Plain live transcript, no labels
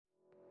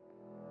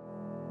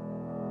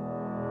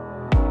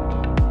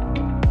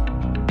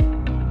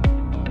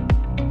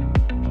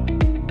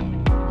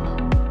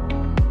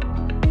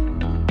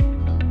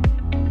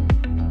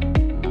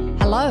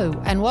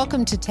and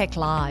welcome to Tech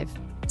Live.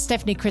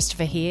 Stephanie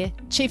Christopher here,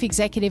 Chief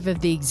Executive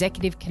of the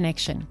Executive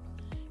Connection.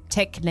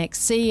 Tech connects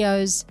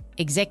CEOs,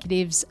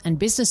 executives and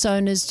business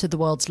owners to the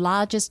world's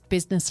largest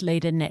business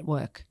leader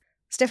network.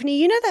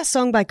 Stephanie, you know that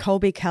song by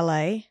Colby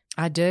Calais?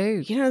 I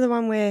do. You know the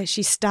one where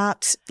she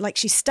starts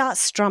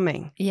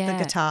strumming the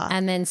guitar.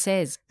 And then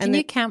says, Can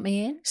you count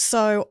me in?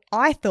 So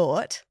I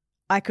thought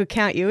I could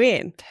count you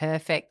in.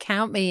 Perfect.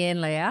 Count me in,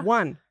 Leah.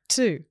 1,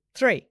 2,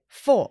 3,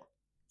 4.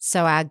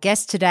 So our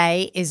guest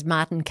today is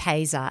Martin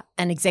Kayser,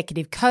 an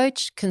executive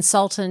coach,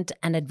 consultant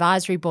and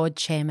advisory board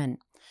chairman.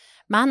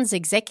 Martin's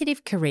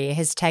executive career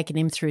has taken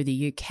him through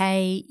the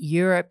UK,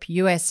 Europe,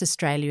 US,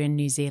 Australia and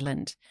New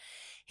Zealand.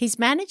 He's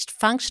managed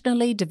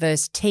functionally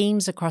diverse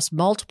teams across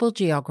multiple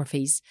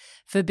geographies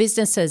for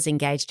businesses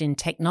engaged in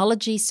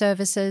technology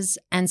services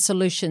and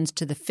solutions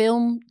to the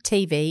film,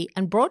 TV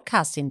and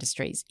broadcast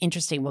industries.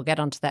 Interesting, we'll get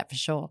onto that for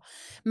sure.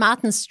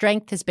 Martin's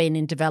strength has been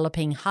in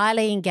developing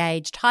highly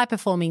engaged,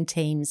 high-performing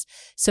teams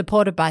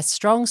supported by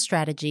strong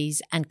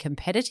strategies and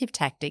competitive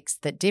tactics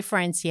that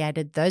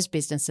differentiated those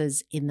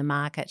businesses in the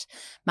market.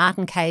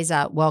 Martin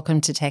Kayser,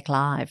 welcome to Tech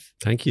Live.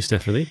 Thank you,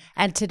 Stephanie.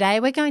 And today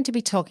we're going to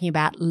be talking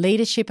about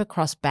leadership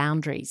across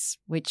boundaries,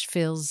 which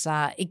feels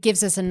it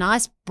gives us a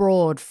nice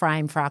broad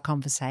frame for our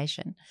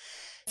conversation.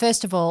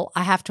 First of all,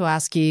 I have to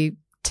ask you,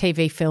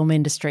 TV film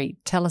industry,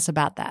 tell us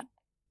about that.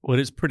 Well,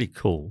 it's pretty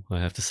cool, I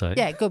have to say.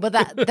 Yeah, good. But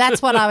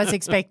that's what I was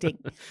expecting.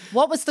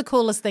 What was the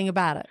coolest thing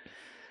about it?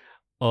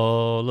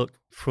 Oh, look,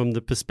 from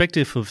the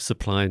perspective of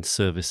supplying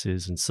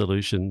services and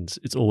solutions,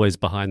 it's always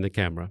behind the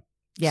camera.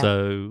 Yeah.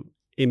 So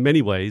in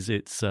many ways,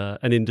 it's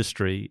an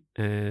industry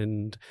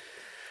and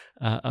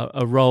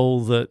a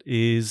role that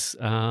is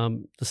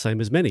the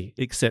same as many,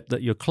 except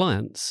that your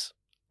clients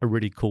are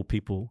really cool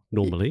people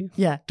normally,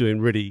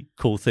 doing really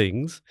cool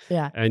things,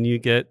 and you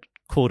get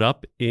caught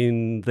up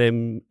in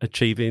them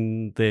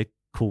achieving their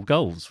cool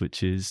goals,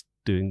 which is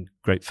doing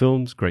great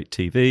films, great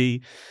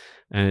TV,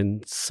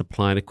 and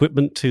supplying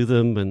equipment to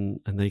them,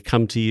 and they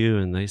come to you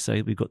and they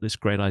say, we've got this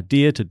great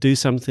idea to do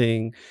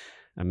something,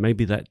 and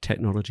maybe that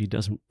technology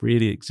doesn't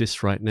really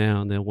exist right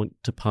now, and they'll want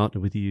to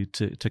partner with you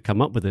to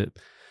come up with it.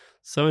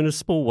 So in a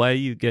small way,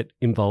 you get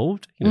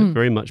involved,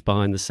 very much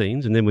behind the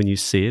scenes. And then when you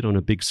see it on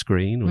a big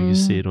screen or you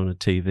see it on a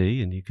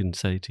TV, and you can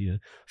say to your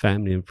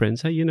family and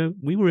friends, hey,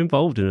 we were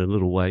involved in a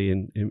little way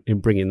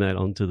in bringing that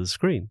onto the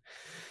screen.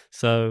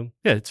 So,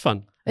 yeah, it's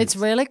fun. It's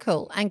really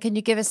cool. And can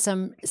you give us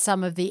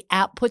some of the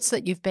outputs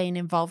that you've been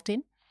involved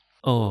in?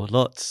 Oh,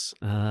 lots.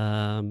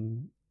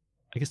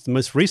 I guess the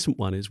most recent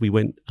one is we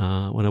went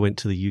when I went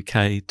to the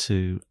UK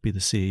to be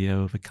the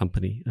CEO of a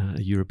company, a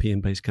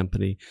European-based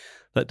company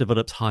that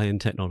develops high-end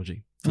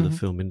technology for the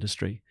film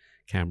industry,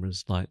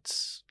 cameras,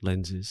 lights,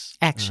 lenses.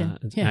 Action.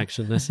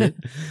 Action, that's it.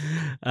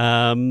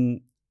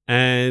 And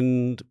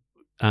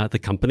the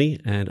company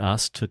and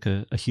us took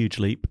a huge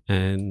leap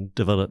and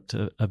developed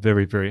a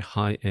very, very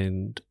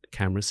high-end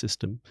camera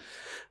system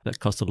that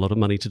cost a lot of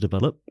money to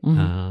develop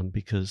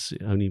because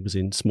it only was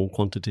in small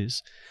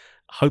quantities,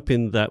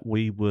 hoping that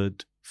we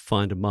would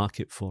find a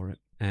market for it.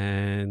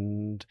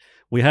 And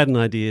we had an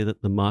idea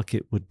that the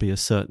market would be a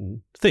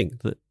certain thing,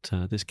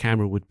 that this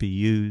camera would be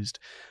used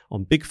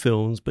on big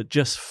films, but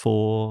just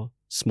for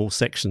small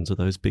sections of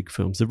those big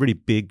films, the really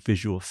big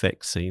visual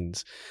effects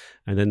scenes.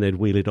 And then they'd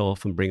wheel it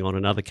off and bring on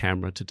another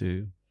camera to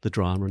do the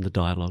drama and the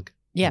dialogue,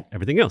 and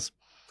everything else.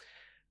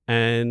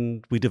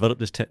 And we developed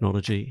this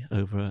technology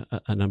over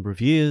a number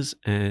of years.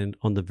 And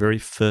on the very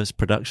first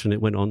production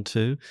it went on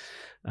to,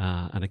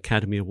 an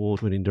Academy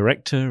Award-winning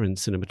director and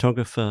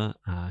cinematographer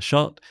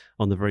shot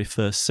on the very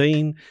first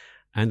scene,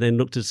 and then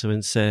looked at us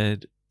and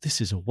said,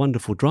 this is a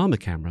wonderful drama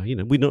camera.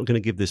 We're not going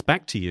to give this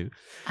back to you.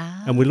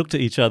 And we looked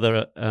at each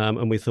other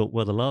and we thought,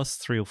 well, the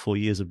last 3 or 4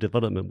 years of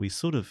development, we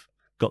sort of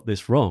got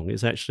this wrong.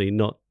 It's actually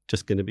not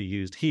just going to be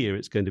used here.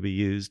 It's going to be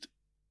used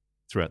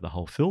throughout the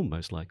whole film,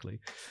 most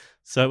likely.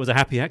 So it was a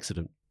happy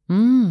accident.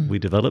 We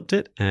developed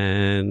it,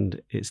 and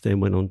it's then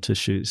went on to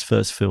shoot its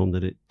first film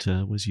that it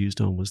was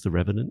used on was The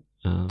Revenant.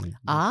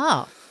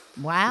 Wow.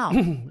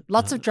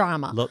 Lots of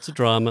drama. Lots of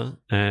drama,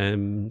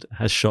 and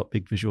has shot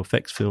big visual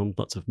effects films,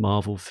 lots of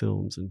Marvel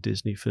films and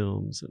Disney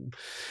films,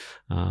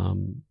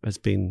 and has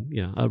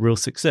been a real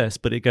success.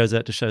 But it goes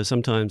out to show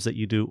sometimes that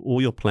you do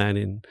all your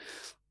planning,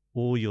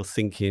 all your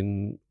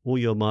thinking, all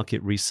your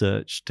market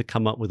research to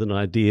come up with an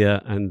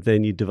idea, and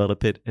then you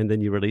develop it, and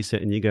then you release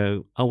it, and you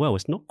go, oh, well,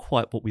 it's not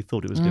quite what we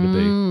thought it was going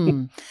to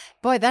be.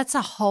 Boy, that's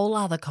a whole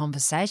other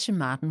conversation,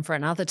 Martin, for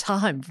another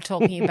time,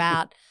 talking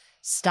about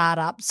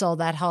startups or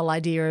that whole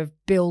idea of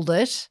build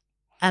it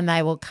and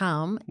they will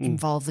come,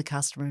 involve the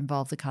customer,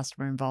 involve the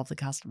customer, involve the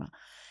customer.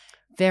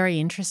 Very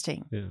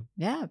interesting.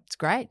 Yeah, it's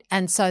great.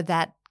 And so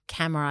that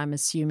camera, I'm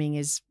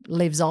assuming,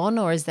 lives on,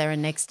 or is there a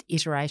next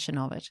iteration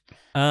of it?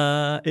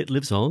 It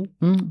lives on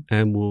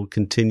and will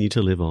continue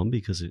to live on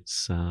because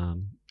it's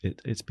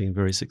been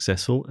very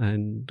successful.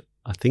 And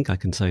I think I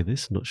can say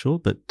this, I'm not sure,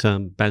 but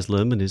Baz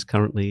Luhrmann is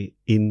currently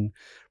in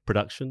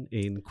production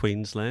in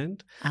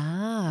Queensland for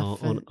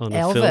on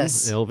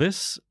Elvis. a film,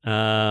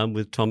 Elvis,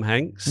 with Tom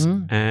Hanks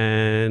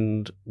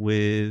and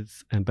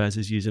Baz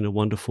is using a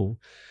wonderful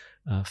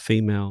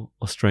female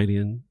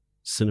Australian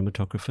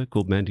cinematographer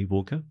called Mandy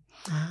Walker,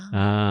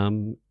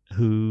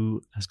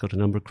 who has got a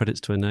number of credits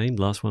to her name,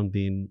 last one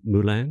being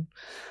Mulan,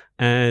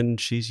 and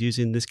she's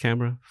using this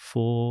camera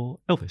for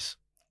Elvis.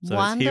 So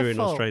Wonderful. It's here in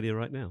Australia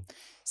right now.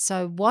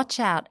 So watch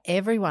out,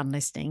 everyone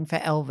listening, for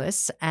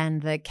Elvis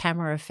and the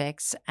camera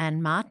effects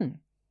and Martin.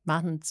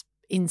 Martin's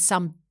in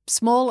some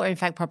small or, in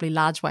fact, probably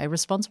large way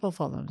responsible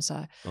for them.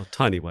 So,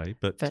 tiny way,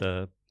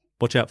 but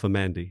watch out for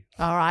Mandy.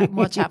 All right,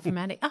 watch out for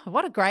Mandy. Oh,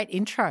 what a great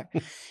intro.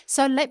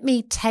 So let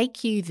me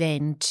take you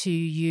then to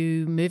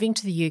you moving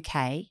to the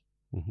UK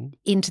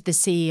into the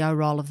CEO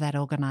role of that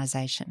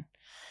organisation.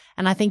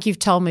 And I think you've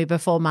told me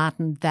before,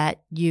 Martin,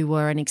 that you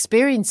were an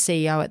experienced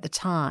CEO at the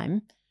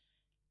time,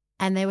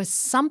 and there was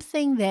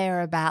something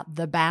there about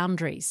the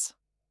boundaries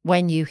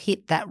when you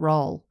hit that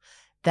role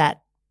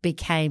that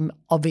became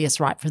obvious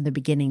right from the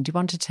beginning. Do you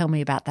want to tell me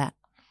about that?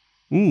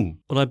 Well,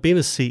 I've been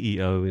a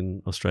CEO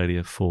in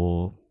Australia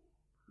for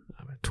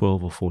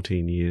 12 or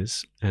 14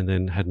 years, and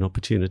then had an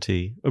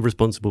opportunity,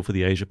 responsible for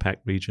the Asia Pac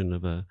region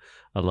of a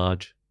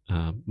large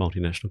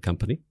multinational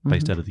company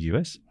based out of the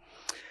US.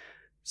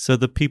 So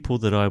the people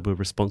that I was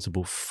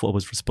responsible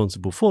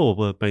for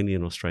were mainly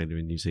in Australia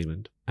and New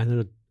Zealand. And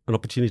then an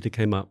opportunity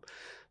came up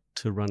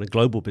to run a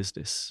global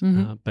business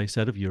based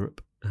out of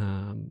Europe.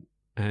 And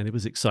it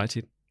was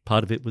exciting.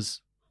 Part of it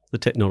was the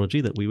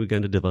technology that we were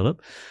going to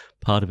develop.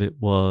 Part of it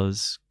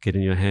was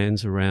getting your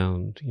hands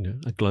around,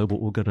 a global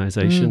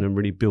organization and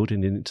really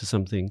building it into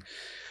something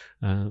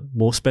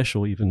more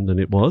special even than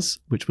it was,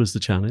 which was the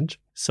challenge.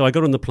 So I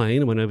got on the plane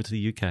and went over to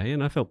the UK,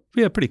 and I felt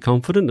pretty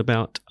confident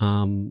about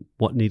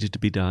what needed to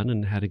be done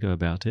and how to go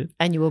about it.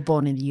 And you were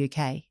born in the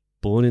UK?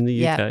 Born in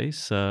the UK,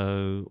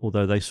 so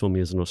although they saw me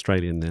as an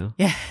Australian now.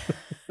 Yeah.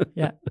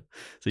 Yeah.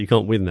 So you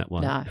can't win that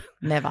one. No,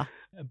 never.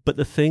 But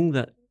the thing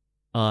that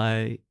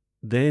I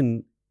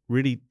then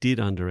really did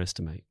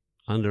underestimate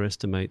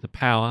the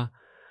power,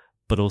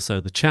 but also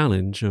the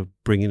challenge of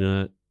bringing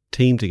a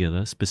team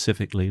together,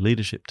 specifically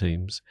leadership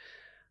teams,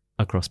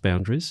 across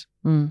boundaries,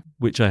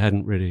 which I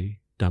hadn't really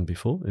done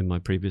before in my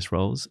previous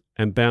roles,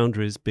 and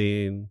boundaries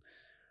being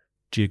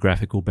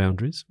geographical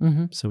boundaries.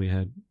 So we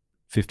had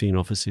 15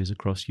 offices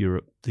across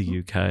Europe, the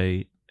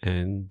UK,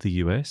 and the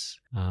US.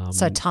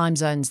 So time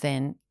zones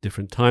then?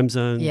 Different time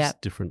zones,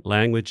 different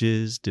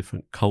languages,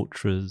 different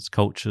cultures,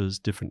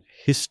 different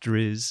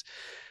histories.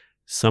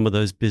 Some of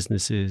those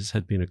businesses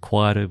had been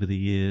acquired over the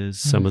years.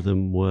 Some of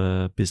them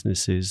were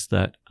businesses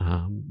that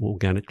were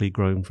organically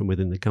grown from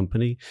within the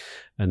company.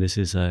 And this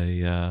is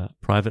a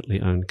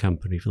privately owned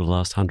company for the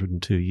last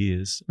 102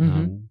 years,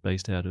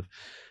 based out of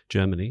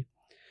Germany.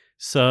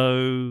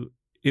 So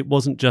it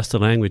wasn't just a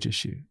language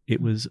issue.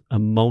 It was a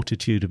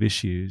multitude of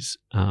issues.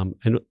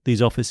 And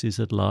these offices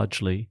had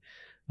largely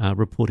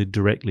reported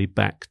directly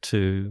back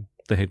to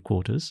the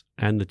headquarters.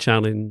 And the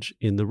challenge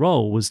in the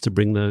role was to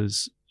bring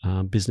those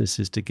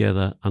businesses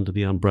together under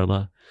the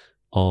umbrella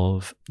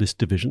of this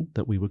division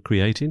that we were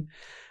creating.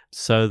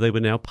 So they were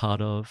now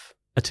part of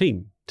a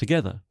team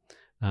together.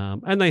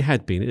 And they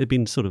had been. It had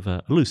been sort of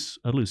a loose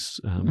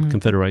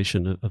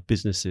confederation of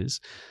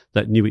businesses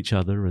that knew each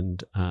other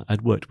and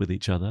had worked with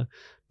each other.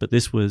 But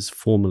this was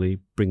formally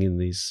bringing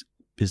these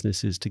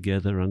businesses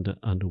together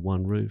under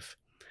one roof.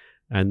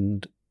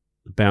 And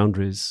the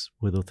boundaries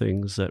were the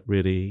things that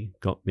really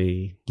got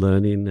me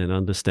learning and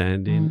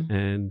understanding.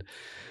 And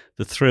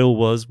the thrill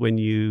was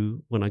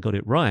when I got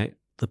it right,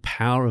 the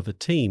power of a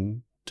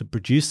team to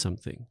produce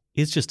something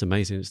is just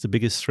amazing. It's the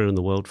biggest thrill in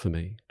the world for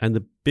me. And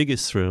the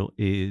biggest thrill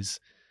is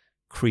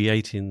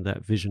creating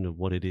that vision of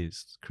what it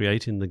is,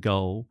 creating the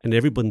goal, and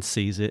everyone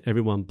sees it,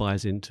 everyone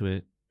buys into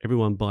it,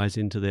 everyone buys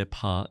into their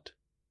part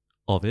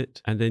of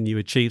it, and then you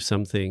achieve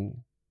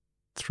something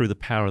through the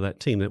power of that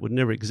team that would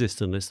never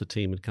exist unless the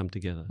team had come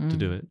together to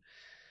do it.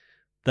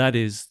 That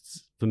is,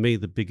 for me,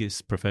 the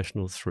biggest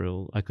professional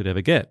thrill I could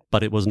ever get.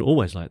 But it wasn't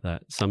always like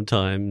that.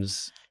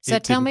 Sometimes So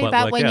tell me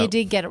about when you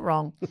did get it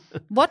wrong.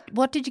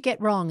 What did you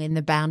get wrong in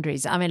the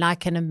boundaries? I mean, I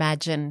can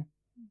imagine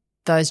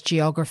those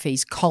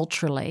geographies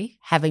culturally,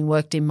 having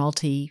worked in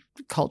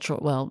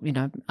multi-cultural,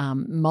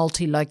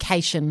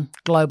 multi-location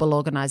global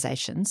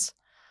organizations,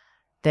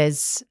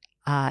 there's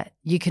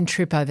you can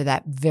trip over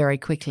that very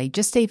quickly,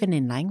 just even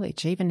in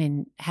language, even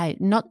in how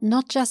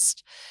not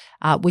just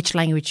which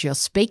language you're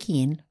speaking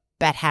in,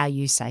 but how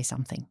you say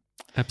something.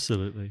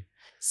 Absolutely.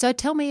 So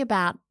tell me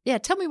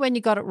when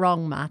you got it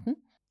wrong, Martin.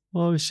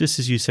 Well, it's just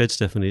as you said,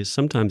 Stephanie,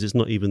 sometimes it's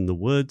not even the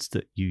words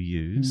that you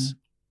use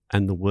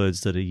and the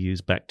words that are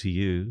used back to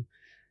you.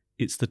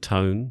 It's the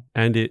tone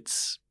and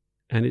it's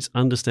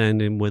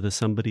understanding whether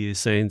somebody is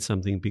saying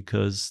something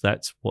because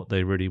that's what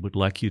they really would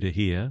like you to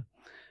hear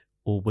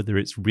or whether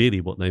it's really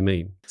what they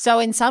mean. So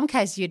in some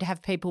cases you'd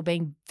have people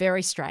being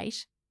very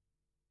straight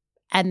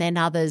and then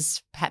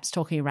others perhaps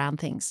talking around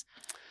things.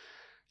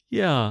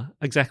 Yeah,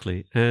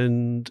 exactly.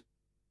 And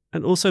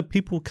And also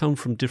people come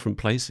from different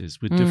places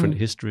with different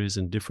histories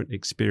and different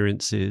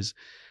experiences.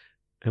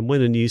 And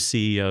when a new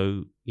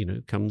CEO,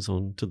 comes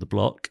onto the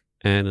block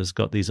and has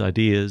got these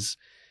ideas,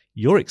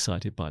 you're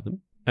excited by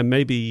them. And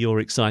maybe you're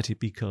excited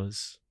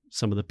because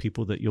some of the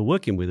people that you're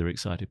working with are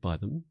excited by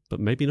them, but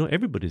maybe not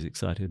everybody's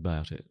excited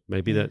about it.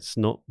 Maybe that's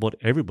not what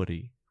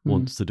everybody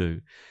wants to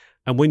do.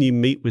 And when you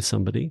meet with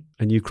somebody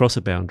and you cross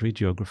a boundary,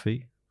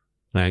 geography,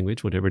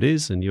 language, whatever it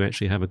is, and you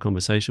actually have a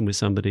conversation with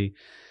somebody,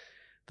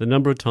 the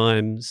number of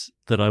times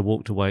that I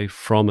walked away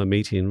from a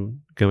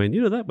meeting going,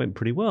 that went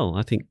pretty well.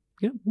 I think,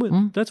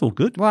 that's all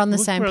good. We're on the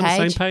same page. We're on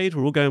the same page.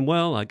 We're all going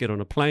well. I get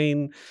on a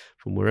plane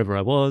from wherever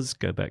I was,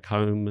 go back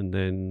home, and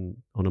then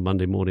on a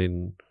Monday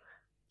morning,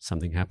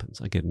 something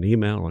happens. I get an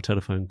email or a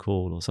telephone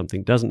call or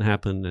something doesn't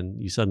happen,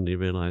 and you suddenly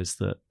realize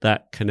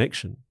that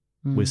connection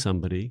with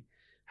somebody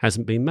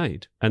hasn't been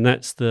made. And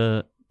that's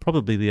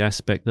probably the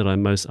aspect that I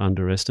most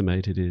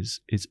underestimated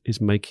is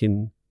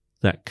making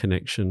that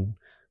connection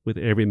with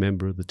every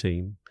member of the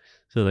team,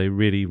 so they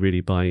really,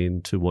 really buy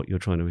into what you're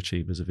trying to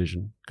achieve as a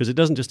vision. Because it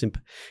doesn't just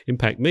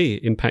impact me,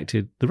 it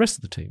impacted the rest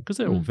of the team, because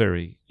they're all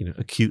very,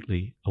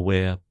 acutely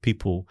aware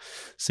people,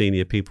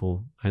 senior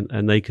people,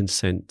 and they can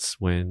sense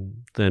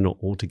when they're not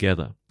all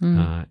together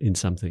in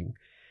something.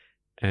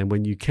 And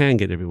when you can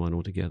get everyone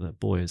all together,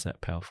 boy, is that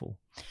powerful.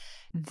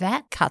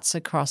 That cuts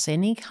across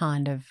any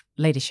kind of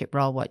leadership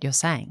role, what you're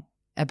saying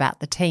about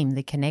the team,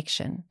 the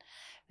connection.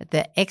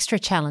 The extra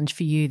challenge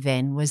for you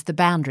then was the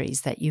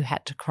boundaries that you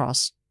had to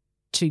cross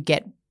to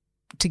get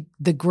to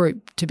the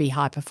group to be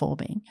high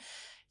performing.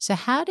 So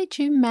how did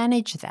you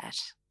manage that?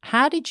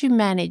 How did you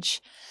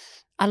manage?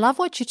 I love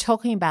what you're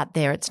talking about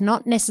there. It's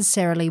not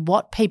necessarily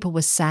what people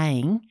were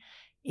saying.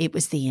 It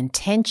was the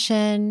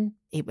intention.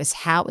 It was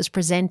how it was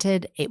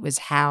presented. It was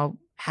how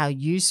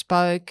you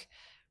spoke.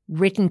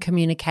 Written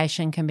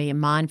communication can be a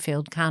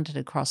minefield, can't it,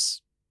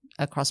 across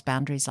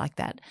boundaries like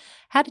that?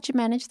 How did you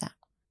manage that?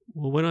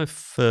 Well, when I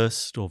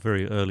first, or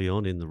very early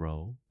on in the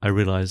role, I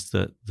realized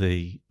that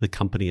the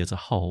company as a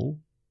whole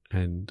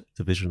and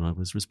the vision I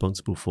was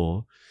responsible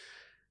for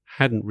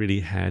hadn't really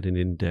had an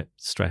in-depth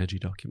strategy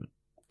document.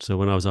 So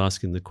when I was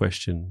asking the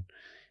question,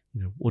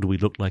 what do we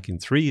look like in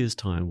 3 years'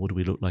 time? What do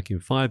we look like in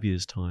 5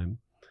 years' time?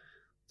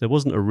 There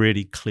wasn't a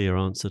really clear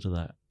answer to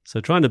that.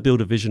 So trying to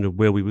build a vision of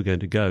where we were going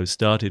to go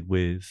started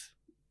with,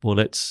 well,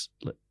 let's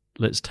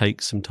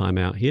take some time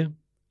out here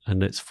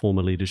and let's form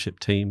a leadership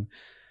team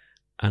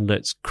and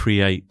let's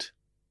create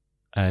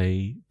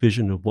a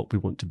vision of what we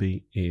want to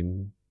be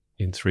in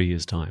 3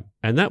 years' time.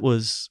 And that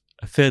was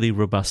a fairly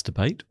robust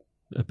debate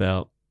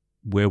about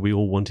where we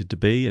all wanted to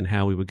be and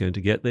how we were going to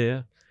get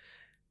there.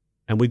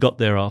 And we got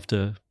there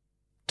after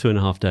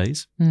 2.5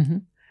 days. Mm-hmm.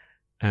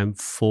 And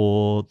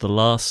for the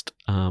last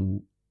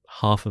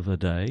half of a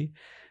day,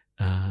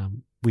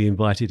 we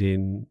invited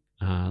in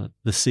the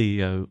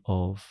CEO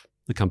of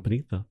the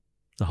company,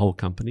 the whole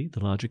company,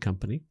 the larger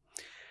company,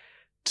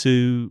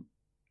 to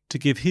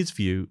give his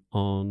view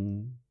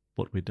on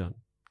what we'd done.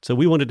 So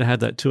we wanted to have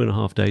that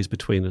 2.5 days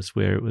between us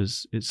where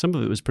some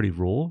of it was pretty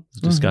raw,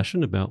 the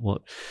discussion about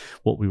what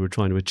we were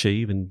trying to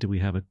achieve and do we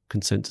have a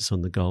consensus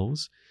on the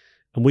goals.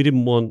 And we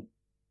didn't want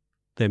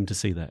them to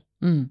see that.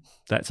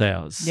 That's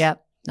ours.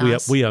 Yep.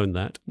 Nice. We own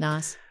that.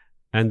 Nice.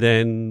 And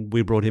then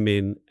we brought him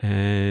in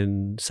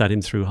and sat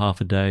him through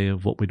half a day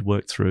of what we'd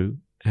worked through.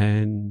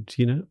 And,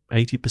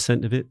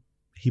 80% of it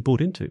he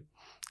bought into.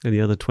 And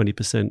the other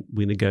 20%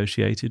 we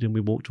negotiated, and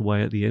we walked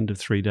away at the end of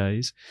 3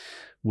 days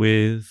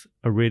with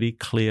a really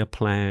clear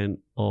plan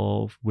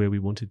of where we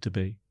wanted to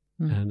be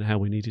and how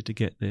we needed to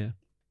get there.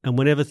 And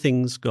whenever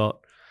things got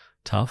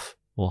tough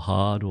or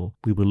hard or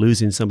we were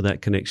losing some of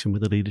that connection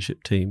with the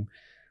leadership team,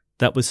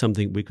 that was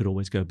something we could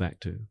always go back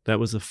to. That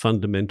was a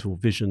fundamental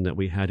vision that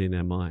we had in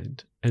our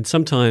mind. And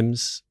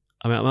sometimes,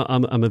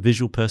 I'm a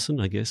visual person,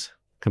 I guess,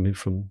 coming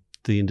from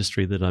the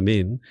industry that I'm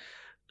in.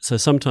 So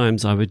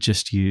sometimes I would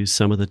just use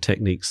some of the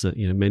techniques that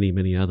many,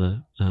 many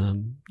other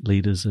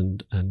leaders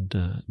and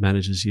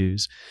managers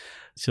use.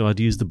 So I'd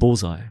use the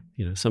bullseye.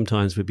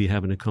 Sometimes we'd be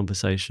having a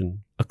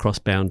conversation across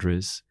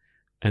boundaries,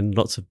 and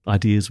lots of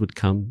ideas would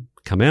come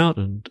out,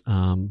 and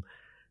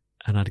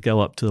I'd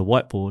go up to the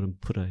whiteboard and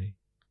put a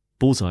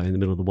bullseye in the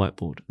middle of the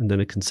whiteboard, and then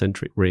a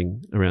concentric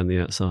ring around the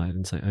outside,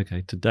 and say,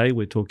 okay, today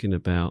we're talking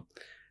about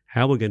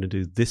how we're going to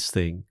do this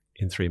thing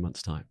in 3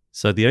 months' time.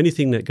 So the only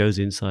thing that goes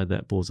inside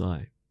that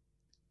bullseye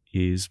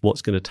is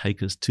what's going to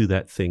take us to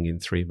that thing in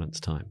 3 months'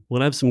 time.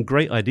 We'll have some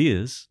great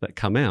ideas that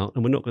come out,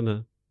 and we're not going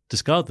to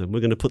discard them. We're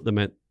going to put them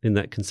in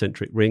that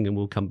concentric ring, and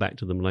we'll come back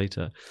to them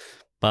later.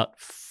 But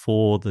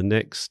for the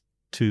next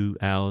 2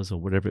 hours or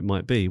whatever it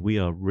might be, we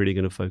are really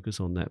going to focus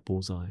on that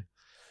bullseye.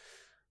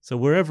 So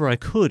wherever I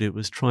could, it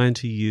was trying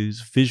to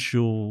use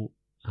visual,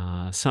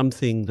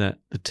 something that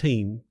the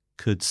team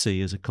could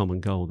see as a common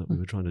goal that we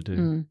were trying to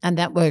do. And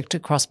that worked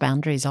across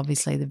boundaries.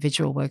 Obviously, the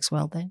visual works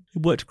well then.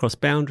 It worked across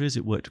boundaries.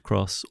 It worked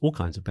across all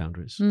kinds of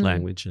boundaries,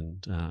 language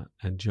and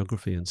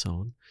geography and so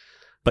on.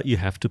 But you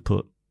have to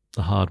put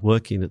the hard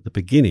work in at the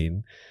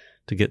beginning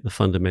to get the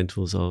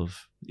fundamentals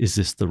of is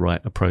this the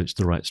right approach,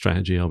 the right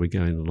strategy? Are we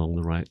going along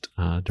the right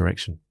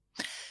direction?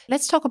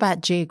 Let's talk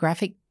about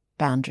geographic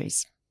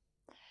boundaries.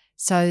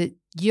 So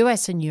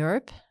US and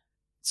Europe,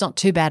 it's not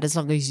too bad as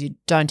long as you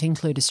don't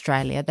include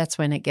Australia. That's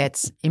when it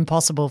gets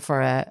impossible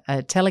for a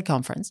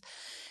teleconference.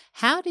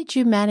 How did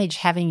you manage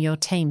having your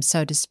team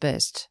so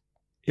dispersed?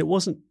 It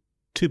wasn't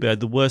too bad.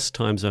 The worst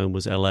time zone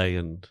was LA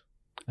and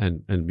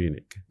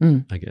Munich,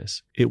 I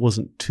guess. It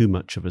wasn't too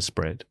much of a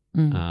spread.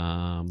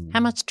 How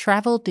much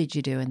travel did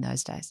you do in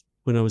those days?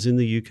 When I was in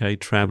the UK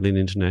traveling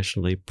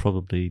internationally,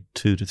 probably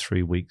 2 to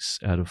 3 weeks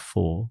out of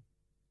 4.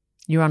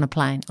 You were on a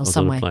plane or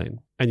somewhere? I was on a plane.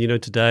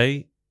 And,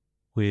 today,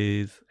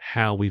 with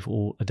how we've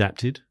all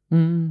adapted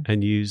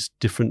and used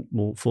different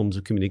more forms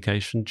of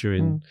communication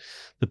during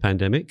the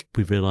pandemic,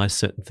 we've realised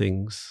certain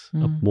things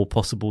are more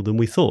possible than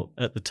we thought.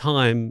 At the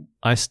time,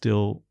 I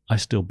still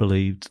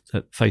believed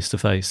that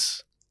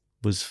face-to-face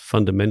was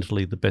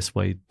fundamentally the best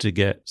way to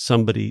get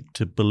somebody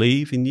to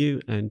believe in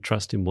you and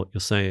trust in what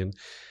you're saying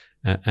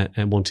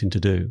and wanting to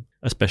do,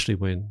 especially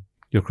when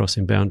you're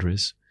crossing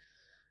boundaries.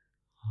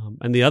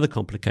 And the other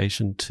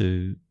complication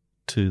to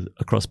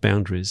across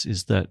boundaries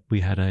is that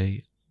we had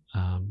a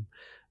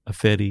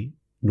fairly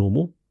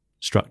normal,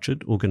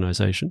 structured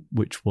organisation,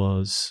 which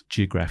was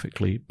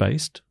geographically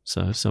based.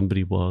 So if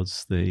somebody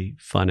was the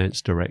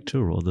finance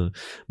director or the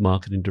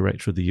marketing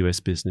director of the US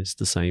business,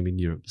 the same in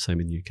Europe, the same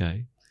in the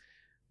UK.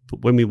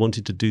 But when we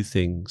wanted to do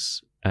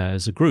things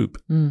as a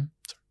group,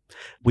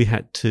 we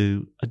had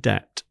to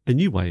adapt a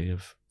new way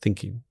of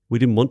thinking. We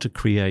didn't want to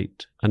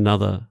create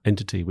another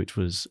entity, which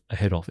was a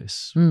head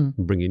office, and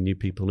bring in new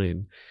people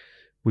in.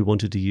 We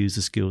wanted to use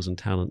the skills and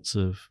talents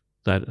of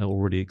that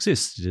already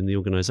existed in the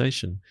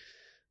organisation.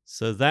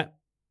 So that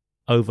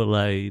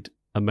overlaid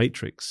a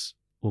matrix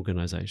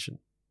organisation.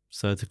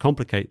 So to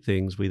complicate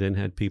things, we then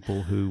had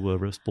people who were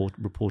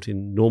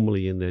reporting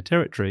normally in their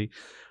territory.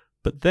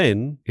 But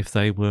then if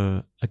they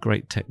were a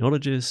great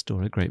technologist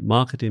or a great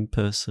marketing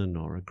person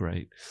or a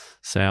great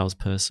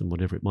salesperson,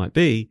 whatever it might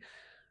be,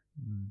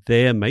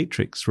 their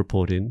matrix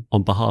reporting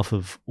on behalf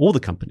of all the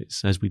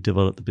companies as we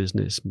developed the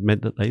business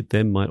meant that they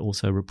then might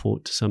also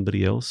report to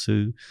somebody else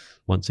who,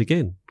 once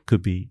again,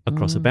 could be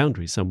across a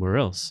boundary somewhere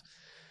else.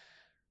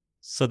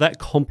 So that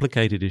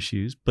complicated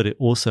issues, but it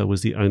also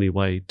was the only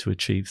way to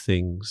achieve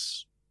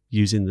things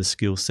using the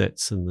skill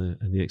sets and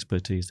the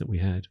expertise that we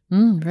had.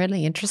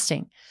 Really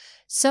interesting.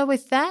 So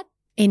with that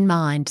in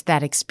mind,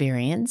 that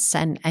experience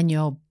and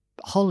your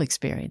whole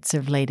experience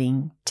of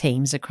leading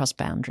teams across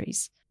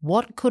boundaries,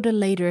 what could a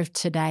leader of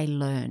today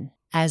learn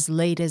as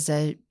leaders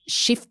are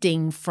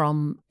shifting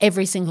from,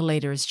 every single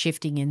leader is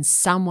shifting in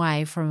some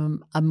way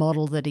from a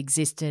model that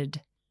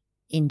existed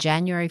in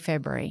January,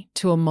 February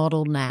to a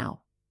model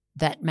now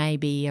that may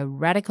be a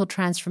radical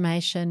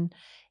transformation.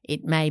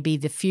 It may be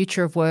the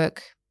future of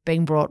work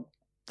being brought,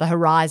 the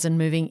horizon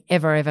moving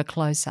ever, ever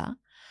closer.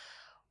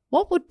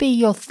 What would be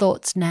your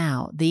thoughts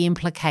now, the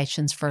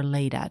implications for a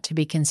leader to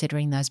be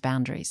considering those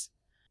boundaries?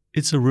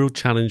 It's a real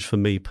challenge for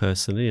me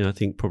personally, and I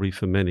think probably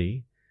for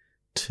many,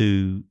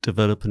 to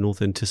develop an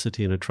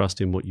authenticity and a trust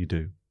in what you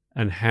do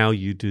and how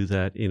you do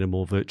that in a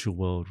more virtual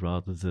world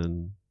rather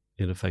than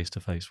in a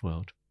face-to-face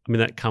world. I mean,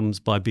 that comes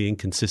by being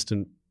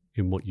consistent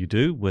in what you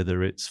do,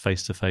 whether it's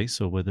face-to-face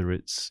or whether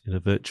it's in a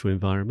virtual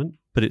environment.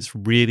 But it's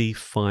really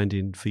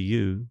finding for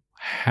you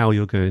how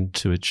you're going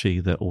to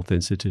achieve that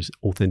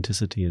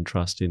authenticity and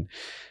trust in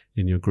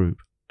your group.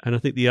 And I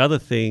think the other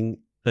thing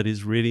that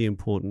is really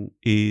important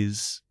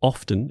is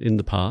often in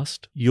the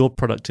past, your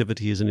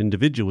productivity as an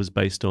individual was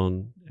based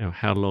on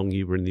how long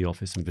you were in the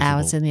office and visible.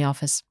 Hours in the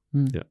office.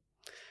 Yeah.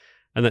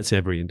 And that's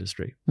every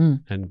industry.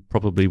 And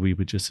probably we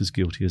were just as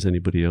guilty as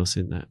anybody else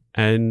in that.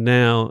 And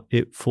now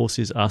it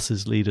forces us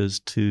as leaders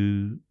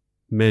to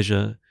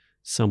measure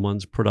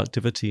someone's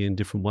productivity in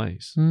different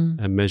ways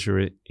and measure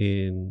it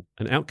in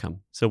an outcome.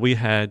 So we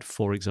had,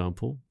 for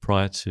example,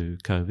 prior to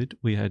COVID,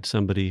 we had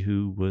somebody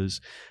who was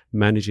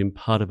managing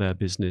part of our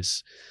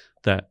business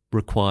that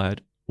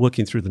required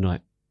working through the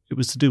night. It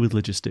was to do with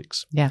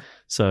logistics. Yeah.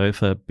 So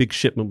if a big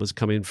shipment was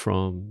coming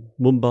from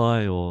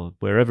Mumbai or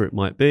wherever it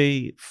might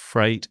be,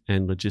 freight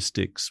and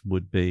logistics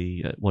would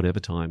be at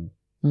whatever time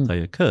they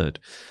occurred.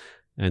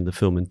 And the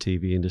film and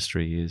TV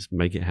industry is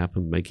make it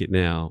happen, make it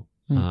now.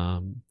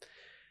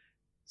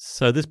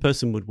 So this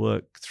person would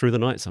work through the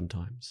night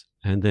sometimes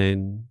and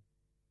then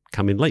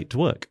come in late to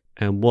work.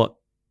 And what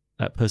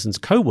that person's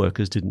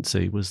co-workers didn't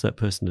see was that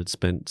person had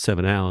spent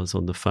 7 hours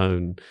on the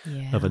phone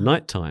of a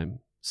nighttime.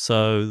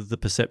 So the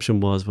perception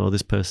was, well,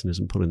 this person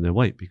isn't pulling their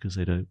weight because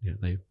they don't,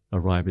 they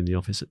arrive in the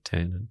office at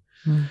 10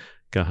 and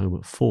go home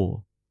at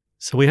 4.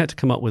 So we had to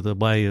come up with a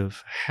way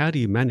of how do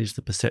you manage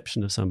the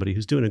perception of somebody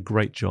who's doing a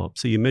great job?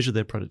 So you measure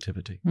their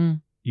productivity.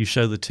 You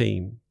show the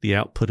team the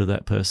output of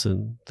that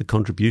person, the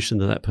contribution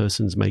that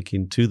person's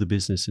making to the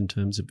business in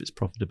terms of its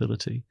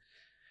profitability.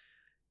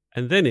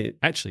 And then it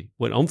actually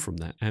went on from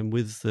that. And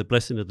with the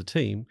blessing of the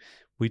team,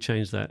 we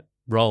changed that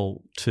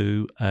role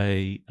to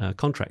a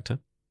contractor.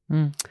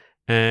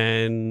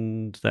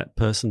 And that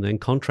person then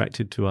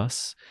contracted to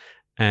us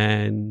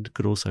and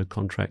could also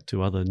contract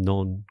to other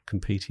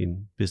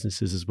non-competing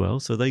businesses as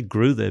well. So they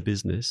grew their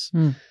business,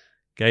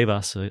 gave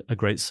us a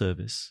great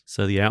service.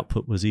 So the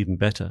output was even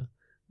better.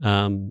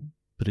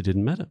 But it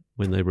didn't matter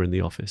when they were in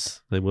the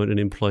office. They weren't an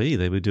employee.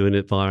 They were doing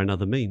it via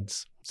another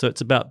means. So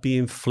it's about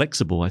being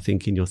flexible, I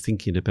think, in your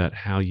thinking about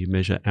how you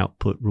measure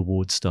output,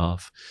 reward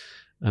staff,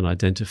 and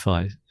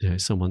identify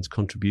someone's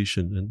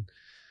contribution. And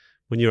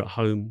when you're at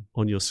home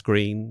on your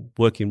screen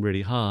working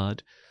really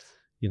hard,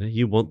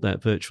 you want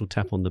that virtual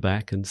tap on the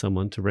back and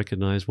someone to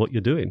recognize what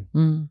you're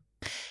doing.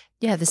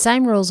 Yeah, the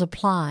same rules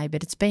apply,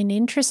 but it's been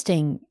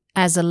interesting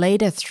as a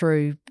leader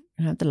through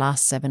the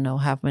last 7 or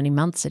however many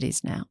months it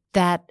is now,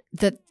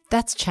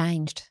 that's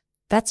changed.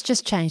 That's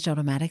just changed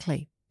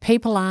automatically.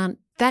 People aren't,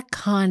 that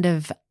kind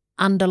of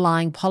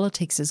underlying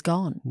politics is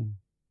gone.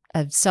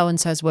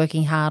 So-and-so's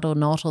working hard or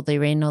not, or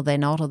they're in or they're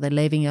not, or they're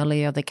leaving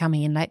early or they're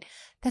coming in late.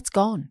 That's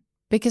gone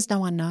because no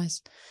one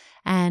knows.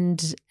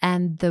 And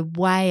the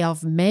way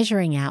of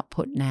measuring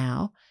output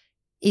now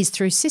is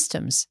through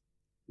systems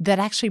that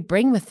actually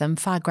bring with them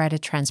far greater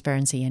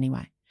transparency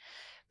anyway.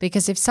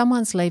 Because if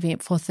someone's leaving at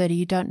 4:30,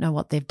 you don't know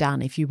what they've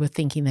done if you were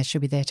thinking they should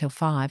be there till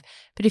 5.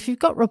 But if you've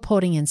got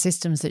reporting and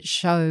systems that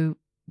show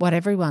what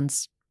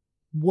everyone's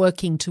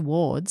working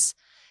towards,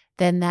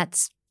 then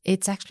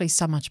it's actually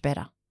so much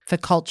better for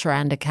culture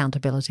and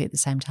accountability at the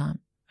same time.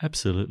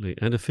 Absolutely.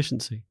 And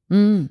efficiency.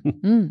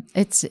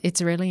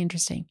 It's really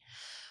interesting.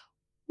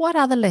 What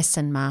other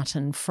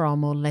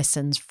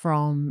lessons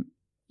from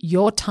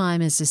your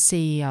time as a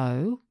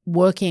CEO,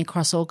 working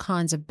across all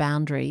kinds of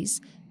boundaries,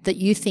 that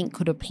you think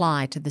could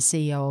apply to the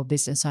CEO or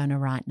business owner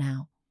right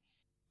now?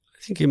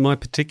 I think in my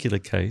particular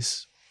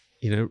case,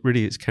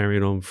 really it's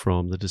carrying on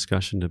from the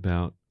discussion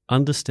about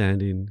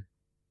understanding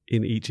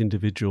in each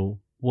individual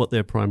what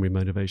their primary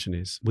motivation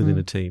is within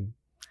a team.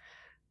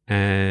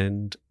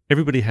 And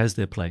everybody has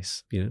their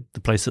place, the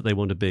place that they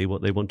want to be,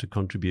 what they want to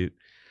contribute.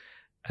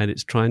 And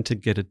it's trying to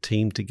get a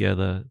team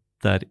together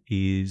that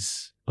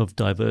is of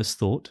diverse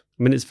thought.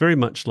 I mean, it's very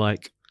much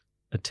like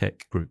a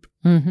tech group.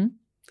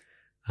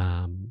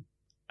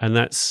 And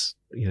that's,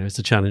 it's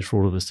a challenge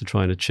for all of us to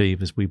try and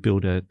achieve as we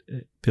build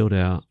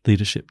our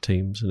leadership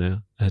teams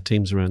and our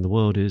teams around the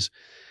world is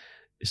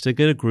to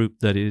get a group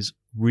that is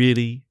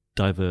really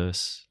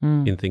diverse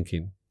in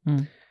thinking.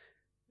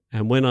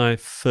 And when I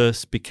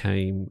first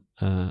became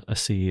a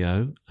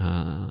CEO,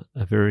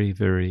 a very,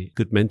 very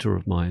good mentor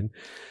of mine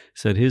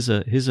said, here's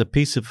a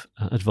piece of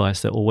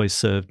advice that always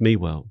served me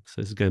well.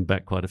 So this is going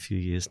back quite a few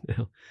years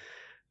now.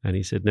 And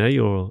he said, now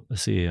you're a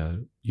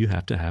CEO, you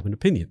have to have an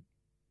opinion.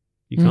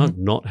 You can't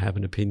not have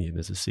an opinion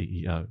as a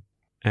CEO.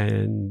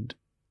 And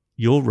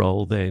your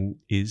role then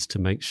is to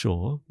make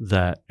sure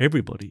that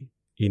everybody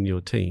in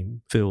your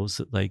team feels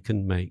that they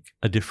can make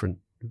a different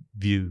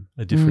view,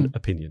 a different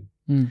opinion,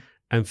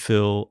 and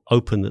feel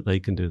open that they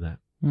can do that.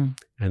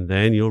 And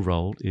then your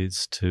role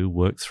is to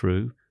work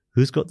through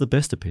who's got the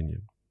best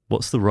opinion,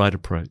 what's the right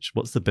approach,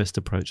 what's the best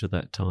approach at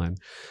that time,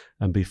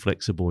 and be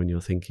flexible in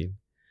your thinking.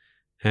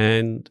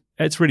 And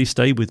it's really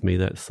stayed with me,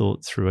 that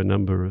thought, through a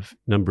number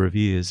of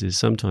years, is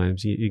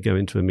sometimes you go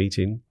into a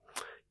meeting,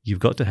 you've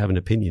got to have an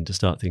opinion to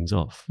start things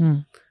off,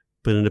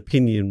 but an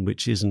opinion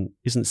which isn't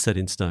set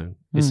in stone.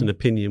 It's an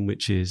opinion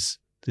which is,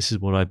 this is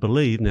what I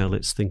believe, now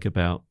let's think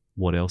about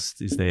what else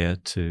is there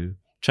to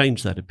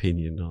change that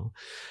opinion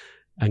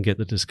and get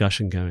the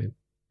discussion going.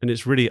 And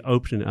it's really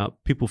opening up,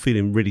 people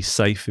feeling really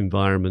safe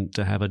environment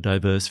to have a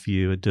diverse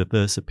view, a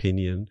diverse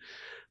opinion.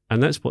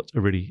 And that's what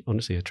really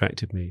honestly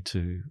attracted me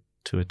to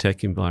a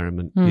tech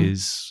environment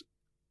is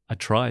I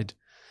tried,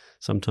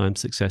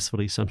 sometimes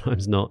successfully,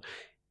 sometimes not,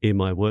 in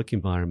my work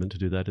environment to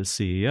do that as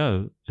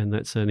CEO. And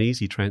that's an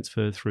easy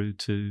transfer through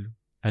to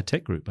a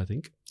tech group, I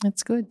think.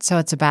 That's good. So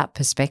it's about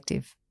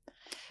perspective.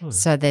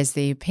 So there's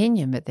the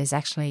opinion, but there's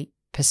actually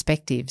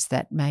perspectives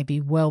that may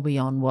be well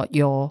beyond what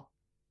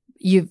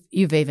you've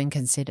even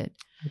considered.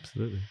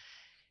 Absolutely.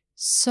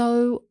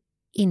 So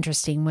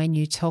interesting when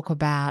you talk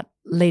about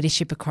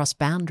leadership across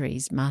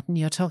boundaries, Martin,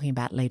 you're talking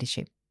about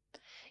leadership.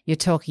 You're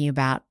talking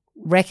about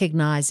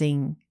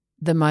recognizing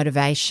the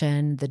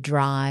motivation, the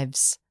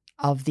drives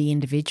of the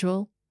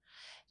individual.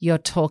 You're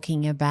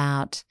talking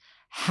about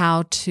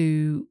how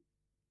to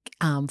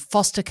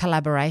foster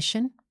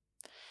collaboration,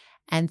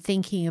 and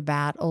thinking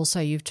about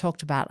also, you've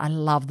talked about, I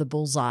love the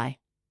bullseye.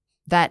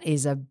 That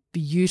is a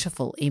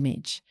beautiful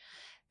image,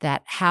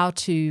 that how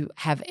to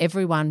have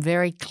everyone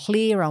very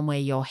clear on where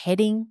you're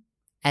heading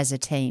as a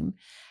team,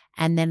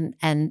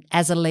 and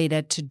as a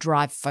leader to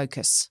drive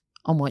focus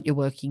on what you're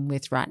working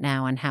with right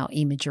now and how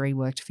imagery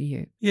worked for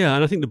you. Yeah,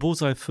 and I think the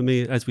bullseye for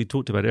me, as we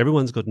talked about,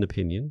 everyone's got an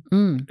opinion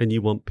and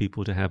you want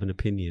people to have an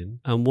opinion.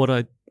 And what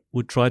I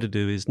would try to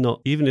do is not,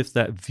 even if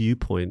that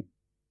viewpoint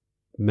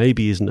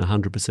maybe isn't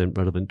 100%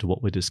 relevant to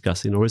what we're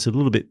discussing, or it's a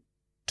little bit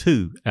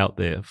too out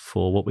there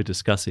for what we're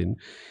discussing,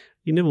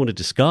 you never want to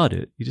discard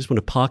it. You just want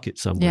to park it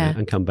somewhere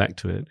and come back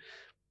to it,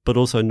 but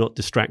also not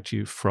distract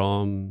you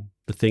from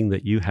the thing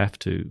that you have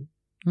to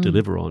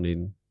deliver on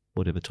in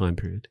whatever time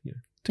period,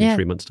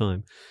 2-3 months'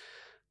 time.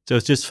 So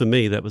it's just, for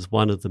me, that was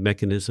one of the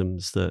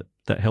mechanisms that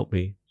helped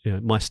me.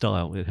 My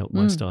style. It helped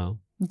my style.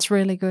 It's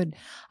really good.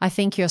 I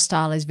think your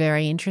style is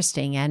very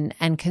interesting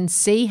and can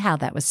see how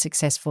that was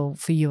successful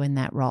for you in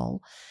that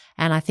role.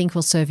 And I think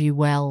will serve you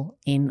well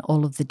in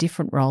all of the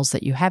different roles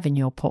that you have in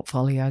your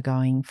portfolio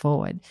going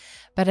forward.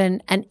 But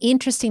an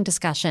interesting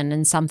discussion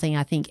and something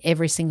I think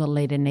every single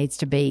leader needs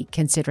to be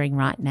considering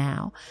right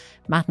now.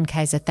 Martin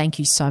Kayser, thank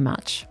you so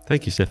much.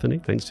 Thank you, Stephanie.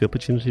 Thanks for the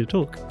opportunity to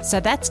talk.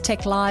 So that's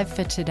Tech Live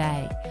for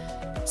today.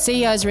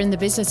 CEOs are in the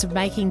business of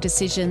making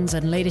decisions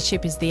and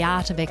leadership is the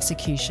art of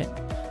execution.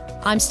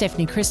 I'm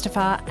Stephanie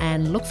Christopher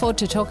and look forward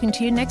to talking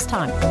to you next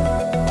time.